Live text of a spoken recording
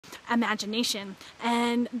imagination.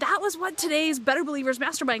 And that was what today's Better Believers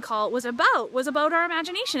Mastermind call was about our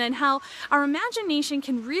imagination, and how our imagination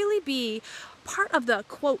can really be part of the,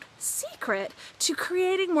 quote, secret to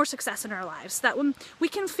creating more success in our lives. That when we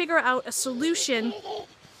can figure out a solution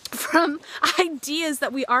from ideas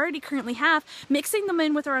that we already currently have, mixing them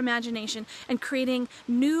in with our imagination and creating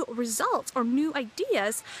new results or new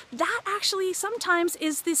ideas, that actually sometimes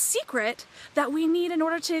is the secret that we need in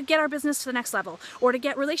order to get our business to the next level, or to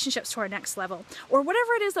get relationships to our next level, or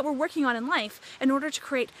whatever it is that we're working on in life, in order to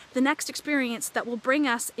create the next experience that will bring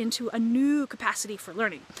us into a new capacity for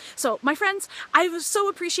learning. So my friends, I so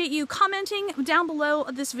appreciate you commenting down below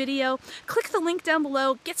this video. Click the link down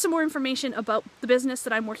below, get some more information about the business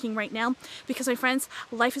that I'm working right now, because my friends,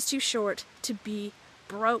 life is too short to be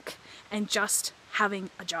broke and just having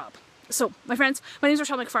a job. So my friends, my name is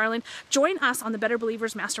Rochelle McFarlane. Join us on the Better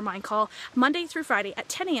Believers Mastermind call Monday through Friday at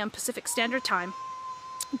 10 a.m. Pacific Standard Time.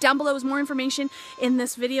 Down below is more information in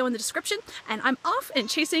this video in the description, and I'm off and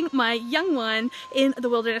chasing my young one in the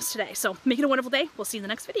wilderness today. So make it a wonderful day. We'll see you in the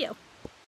next video.